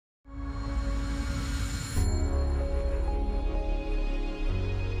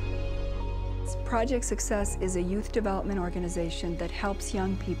Project Success is a youth development organization that helps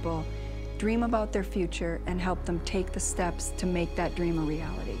young people dream about their future and help them take the steps to make that dream a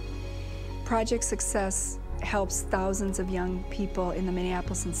reality. Project Success helps thousands of young people in the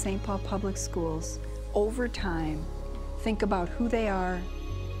Minneapolis and St. Paul public schools over time think about who they are,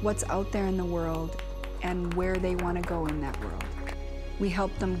 what's out there in the world, and where they want to go in that world. We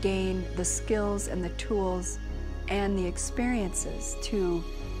help them gain the skills and the tools and the experiences to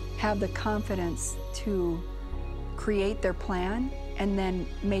have the confidence to create their plan and then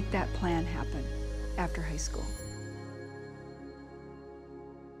make that plan happen after high school.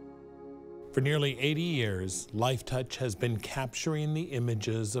 For nearly 80 years, LifeTouch has been capturing the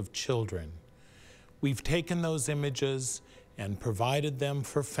images of children. We've taken those images and provided them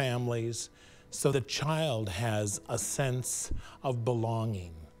for families so the child has a sense of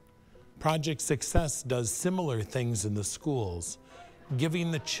belonging. Project Success does similar things in the schools,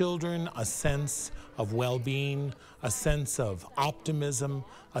 giving the children a sense of well-being, a sense of optimism,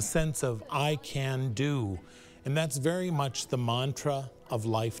 a sense of I can do, and that's very much the mantra of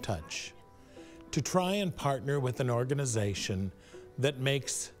LifeTouch. To try and partner with an organization that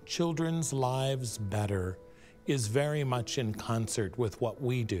makes children's lives better is very much in concert with what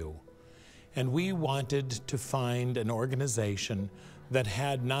we do. And we wanted to find an organization that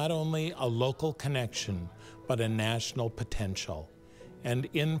had not only a local connection, but a national potential. And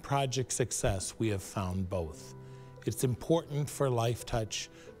in Project Success, we have found both. It's important for LifeTouch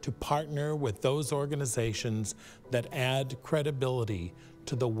to partner with those organizations that add credibility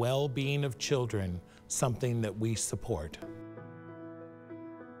to the well-being of children, something that we support.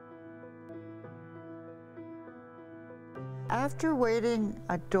 After waiting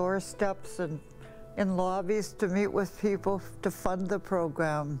at doorsteps and in lobbies to meet with people to fund the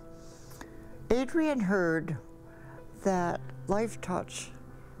program, Adrian heard that LifeTouch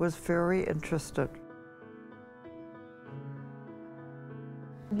was very interested.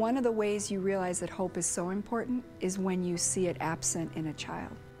 One of the ways you realize that hope is so important is when you see it absent in a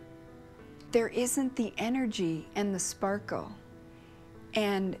child. There isn't the energy and the sparkle,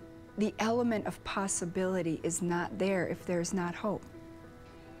 and the element of possibility is not there if there's not hope.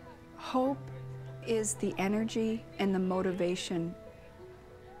 Hope is the energy and the motivation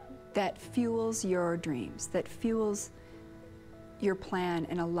that fuels your dreams, that fuels your plan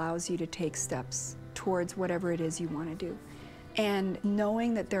and allows you to take steps towards whatever it is you want to do. And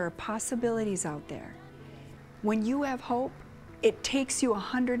knowing that there are possibilities out there. When you have hope, it takes you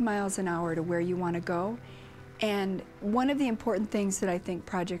 100 miles an hour to where you want to go. And one of the important things that I think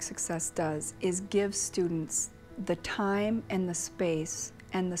Project Success does is give students the time and the space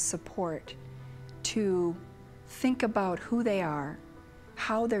and the support to think about who they are,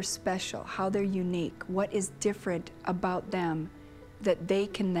 how they're special, how they're unique, what is different about them that they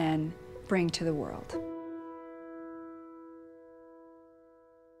can then bring to the world.